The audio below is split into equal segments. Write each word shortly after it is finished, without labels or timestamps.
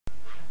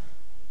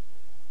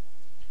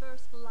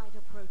First light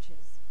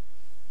approaches.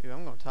 Dude,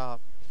 I'm going top.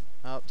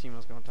 Oh,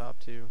 Teemo's going top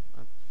too.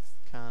 That's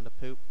kind of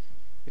poop.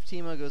 If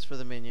Teemo goes for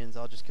the minions,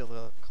 I'll just kill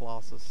the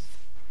Colossus.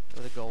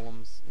 Or the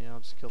golems. Yeah, I'll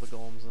just kill the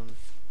golems and...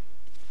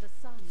 The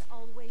sun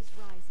always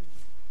rises.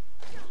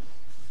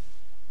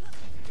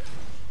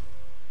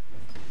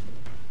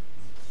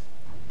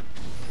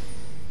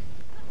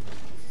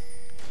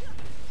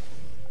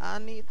 I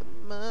need the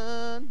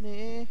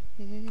money.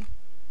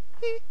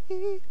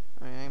 Alright,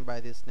 I can buy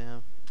this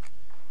now.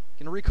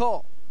 Gonna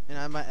recall. And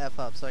I might F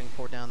up so I can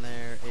pour down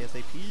there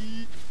ASAP.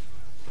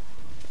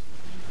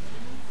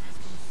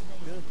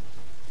 Good.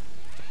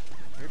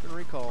 Here can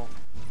recall.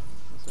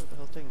 What the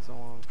hell's taking so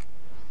long?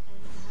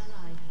 An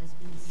ally has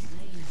been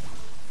slain.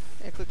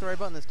 Hey, I clicked the right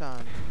button this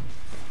time.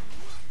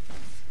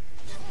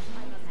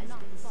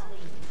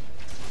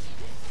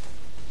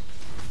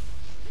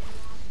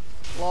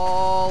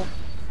 LOL.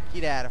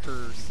 Get out of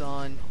her,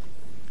 son.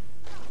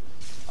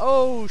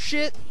 Oh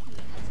shit!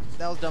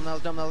 That was dumb, that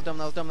was dumb, that was dumb,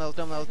 that was dumb, that was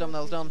dumb, that was dumb,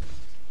 that was dumb.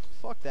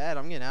 Fuck that,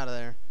 I'm getting out of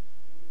there.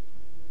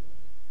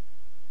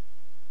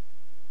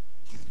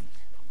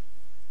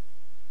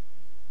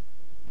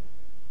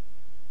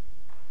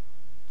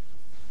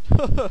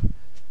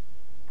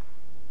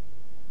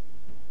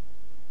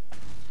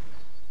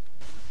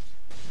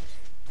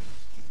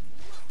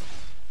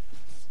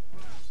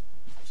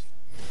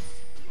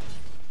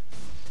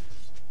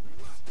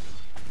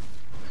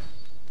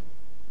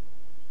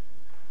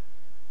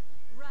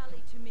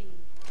 Rally to me.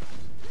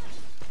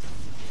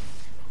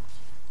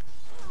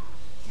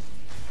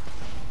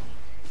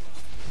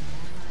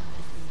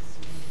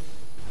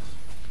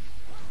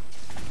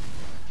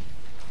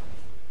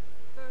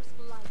 First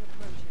light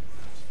approaches.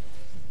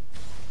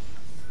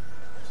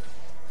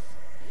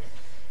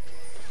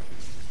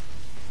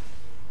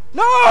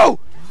 No!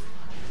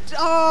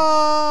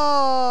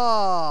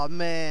 Oh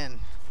man.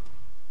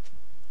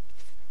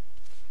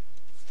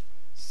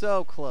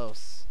 So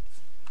close.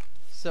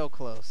 So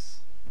close.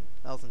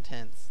 That was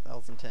intense. That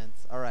was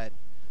intense. Alright.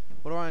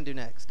 What do I want to do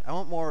next? I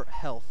want more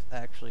health,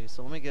 actually.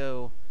 So let me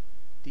go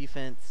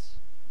defense,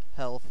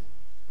 health.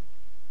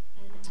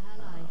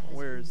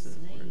 Where is it?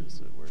 Where is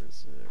it? Where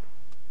is it?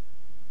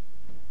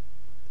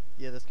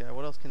 Yeah, this guy.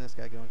 What else can this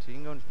guy go into? You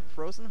can go into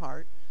Frozen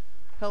Heart,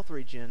 health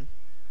regen,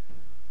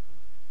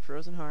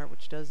 Frozen Heart,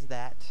 which does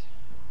that.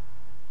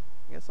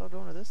 I guess I'll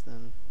go into this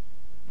then.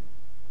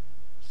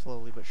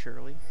 Slowly but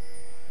surely.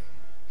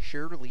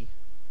 Surely.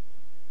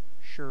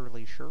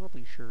 Surely,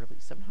 surely, surely.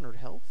 700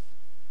 health?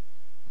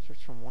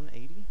 Starts from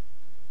 180?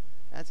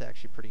 That's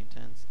actually pretty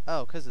intense.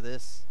 Oh, because of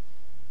this.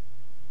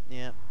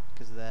 Yep,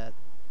 because of that.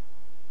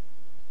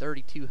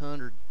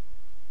 3,200.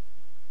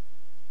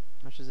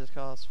 How much does this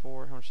cost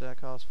for? How much does that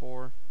cost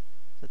for?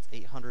 That's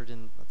 800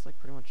 and that's like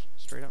pretty much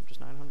straight up just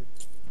 900.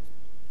 So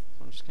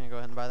I'm just going to go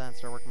ahead and buy that and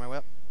start working my way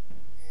up.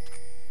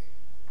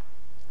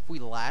 If we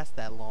last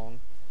that long,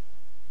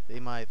 they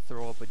might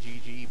throw up a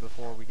GG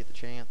before we get the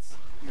chance.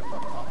 The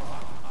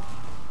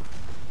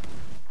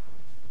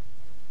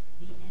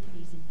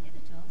enemy's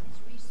inhibitor is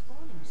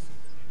respawning soon.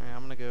 Alright,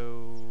 I'm going to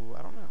go...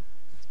 I don't know.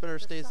 It's better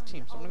to stay as a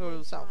team, so I'm going to go to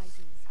the south.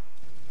 Rises.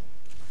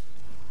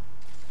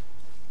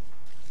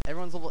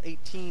 Everyone's level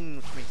 18,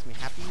 which makes me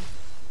happy.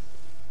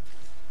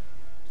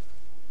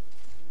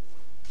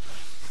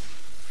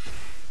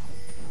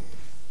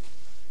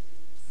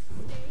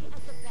 Stay at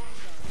the vanguard.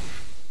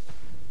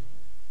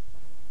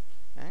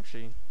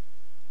 Actually,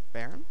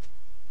 Baron?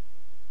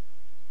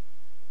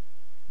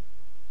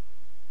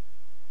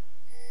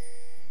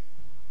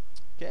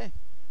 Okay.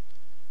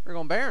 We're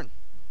going Baron.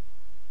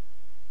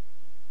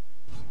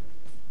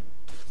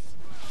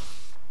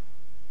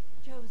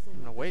 Chosen. I'm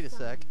gonna wait a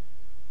sec.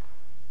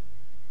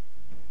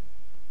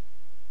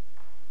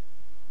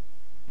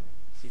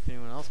 See if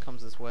anyone else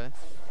comes this way.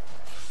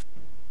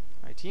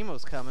 Alright,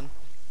 Teemo's coming.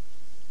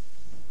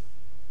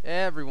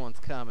 Everyone's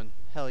coming.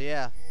 Hell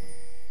yeah.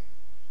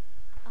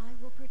 I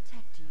will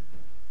protect you.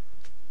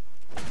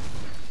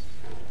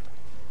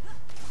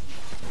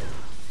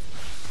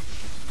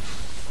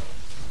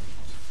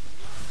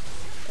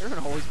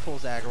 Everyone always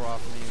pulls aggro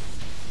off me.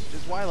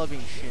 Which is why I love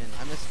being Shin.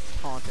 I miss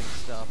taunting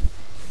stuff.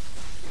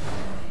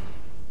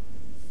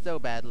 So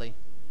badly.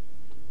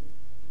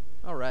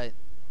 Alright.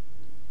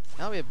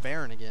 Now that we have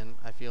Baron again,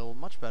 I feel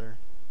much better.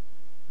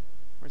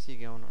 Where's he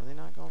going? Are they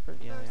not going for it?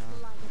 Yeah, they First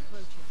are. light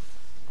approaches.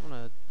 I'm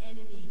gonna...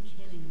 Enemy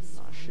killing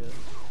Aw, shit.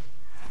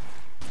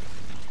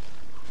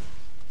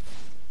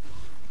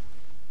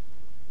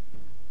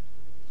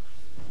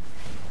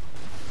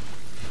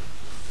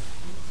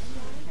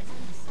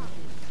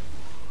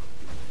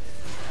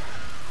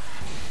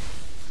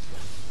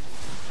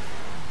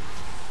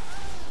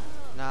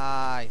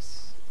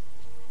 Nice.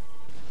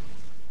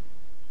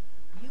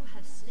 You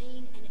have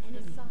slain an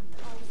enemy. The sun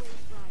always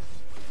rises.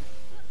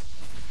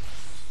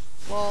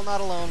 Lol,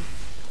 not alone.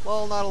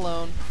 Lol, not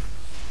alone.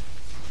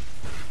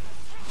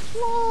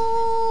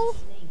 Lol.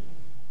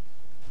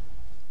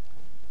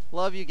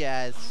 Love you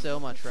guys so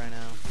much right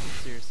now.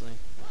 Seriously.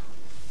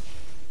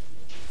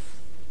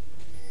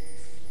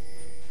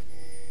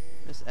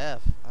 Miss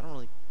F. I don't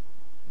really...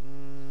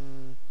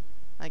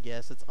 I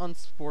guess it's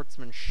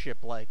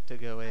unsportsmanship-like to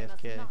go I must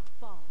AFK. not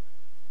fall.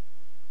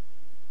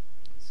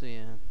 So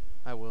yeah,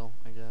 I will,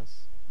 I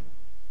guess.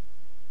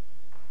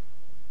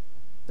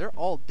 They're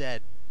all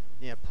dead.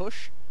 Yeah,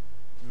 push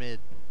mid.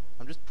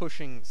 I'm just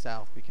pushing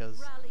south because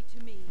Rally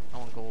to me. I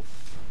want gold.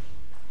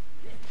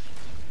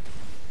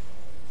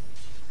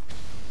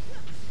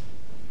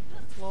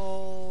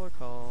 Lower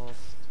cost.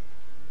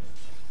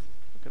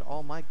 Look at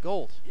all my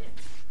gold.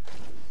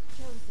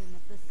 Chosen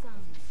of the sun.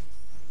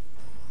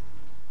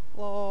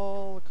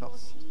 Lower Your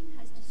cost. team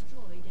has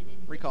destroyed an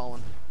inhibitor.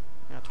 Recalling.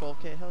 Yeah,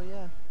 12k, hell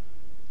yeah.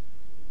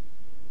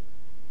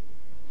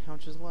 How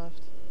much is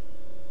left?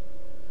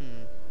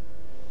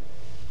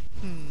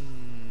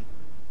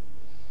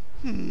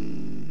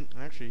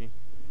 Actually,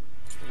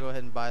 I'll go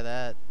ahead and buy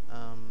that.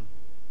 I'll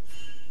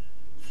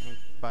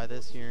buy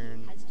this here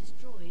and Has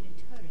destroyed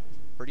a turret.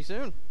 pretty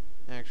soon.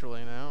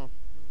 Actually, now.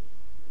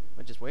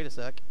 But just wait a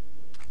sec.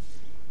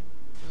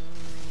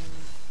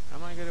 I'm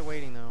not good at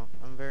waiting though.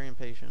 I'm very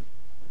impatient.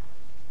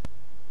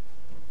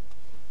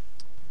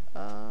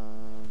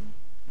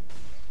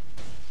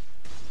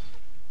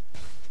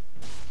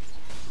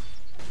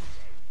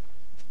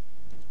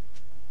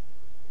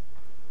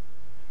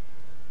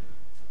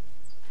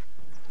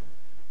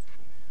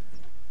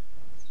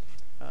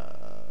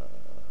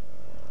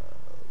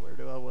 Where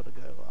do I want to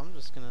go? I'm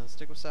just gonna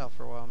stick with south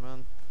for a while,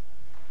 man.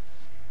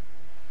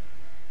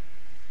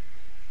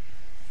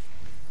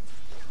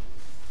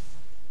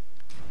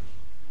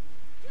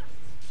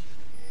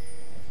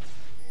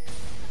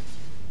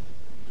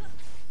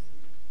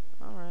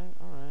 Alright,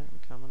 I'm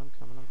coming.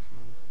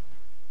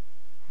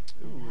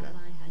 Ooh, An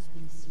ally has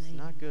been it's slain.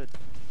 not good.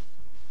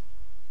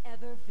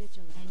 Ever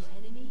vigilant. An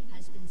enemy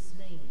has been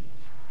slain.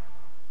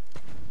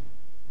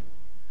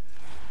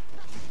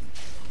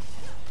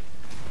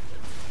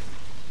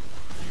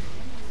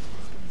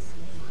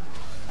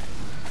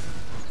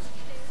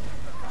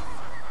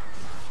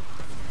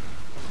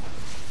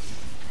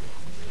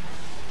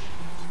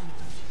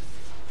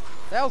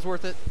 That was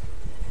worth it.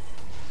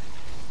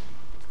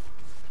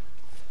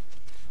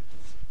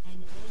 An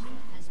enemy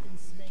has been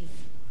slain.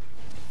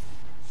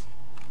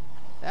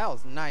 That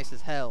was nice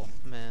as hell,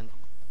 man.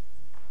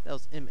 That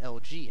was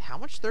MLG. How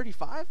much?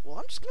 35? Well,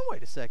 I'm just gonna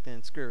wait a sec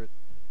then. Screw it.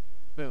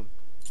 Boom.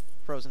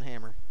 Frozen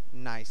hammer.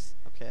 Nice.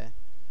 Okay.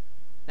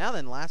 Now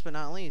then, last but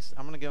not least,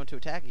 I'm gonna go into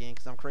attack again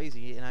because I'm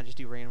crazy and I just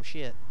do random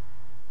shit.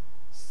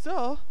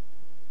 So,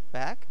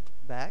 back,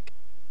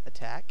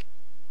 attack,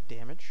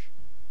 damage,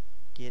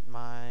 get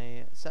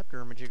my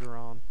scepter majigger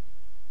on.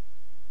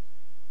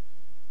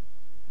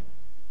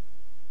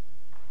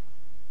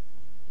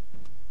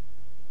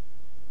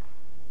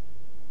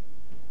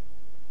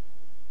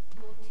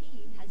 Your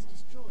team has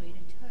destroyed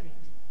a turret.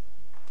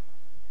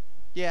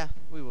 Yeah,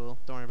 we will.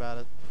 Don't worry about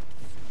it.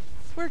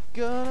 We're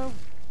gonna...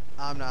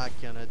 I'm not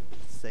gonna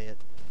say it.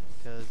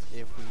 Because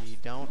if we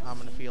don't, I'm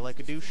gonna feel like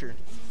a doucher.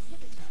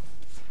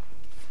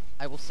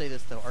 I will say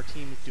this though, our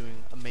team is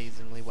doing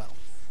amazingly well.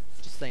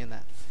 Just saying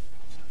that.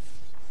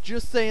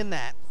 Just saying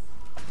that.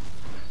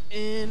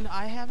 And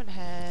I haven't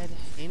had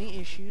any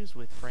issues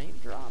with frame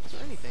drops or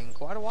anything in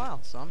quite a while,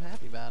 so I'm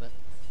happy about it.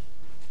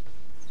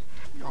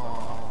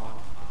 Aww.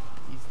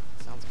 He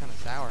sounds kind of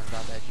sour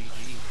about that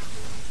GG.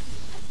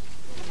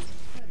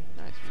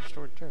 Nice, we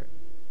destroyed a turret.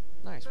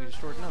 Nice, we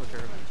destroyed another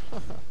turret.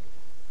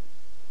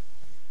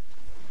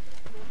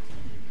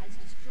 Has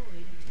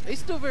destroyed a They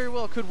still very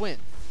well could win.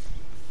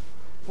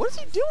 What is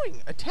he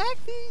doing?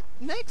 Attack the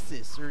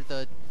Nexus, or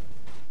the...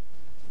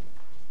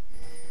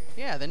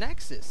 Yeah, the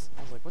Nexus.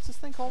 I was like, what's this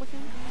thing called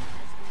again?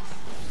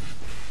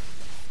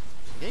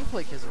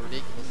 Gameplay has a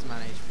ridiculous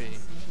amount of HP.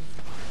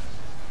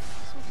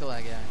 Let's kill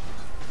that guy.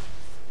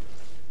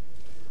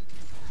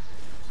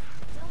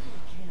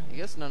 I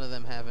guess none of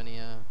them have any,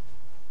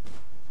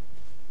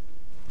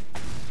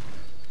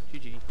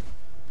 GG.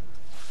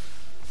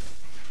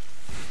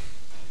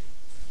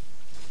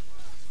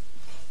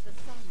 The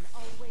sun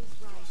always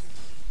rises.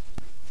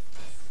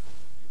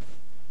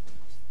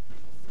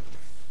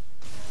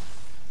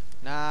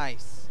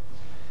 Nice.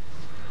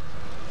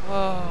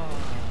 Oh.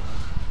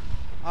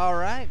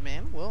 Alright,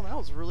 man. Well, that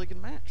was a really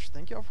good match.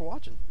 Thank y'all for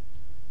watching.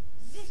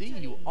 See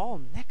you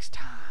all next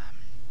time.